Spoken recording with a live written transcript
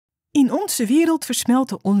In onze wereld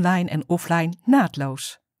versmelten online en offline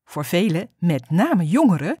naadloos. Voor velen, met name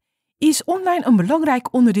jongeren, is online een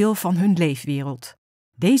belangrijk onderdeel van hun leefwereld.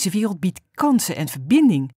 Deze wereld biedt kansen en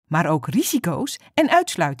verbinding, maar ook risico's en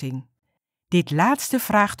uitsluiting. Dit laatste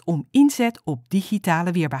vraagt om inzet op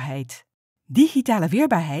digitale weerbaarheid. Digitale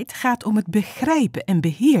weerbaarheid gaat om het begrijpen en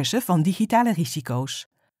beheersen van digitale risico's.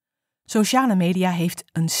 Sociale media heeft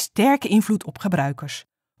een sterke invloed op gebruikers,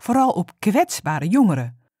 vooral op kwetsbare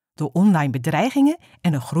jongeren, door online bedreigingen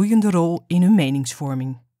en een groeiende rol in hun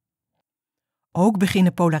meningsvorming. Ook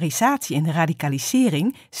beginnen polarisatie en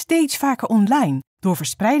radicalisering steeds vaker online, door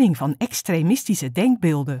verspreiding van extremistische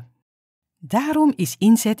denkbeelden. Daarom is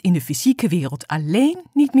inzet in de fysieke wereld alleen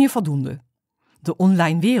niet meer voldoende. De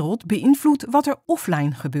online wereld beïnvloedt wat er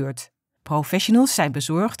offline gebeurt. Professionals zijn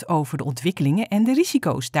bezorgd over de ontwikkelingen en de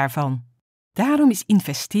risico's daarvan. Daarom is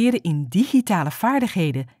investeren in digitale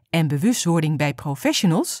vaardigheden en bewustwording bij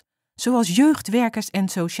professionals, zoals jeugdwerkers en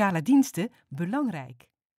sociale diensten, belangrijk.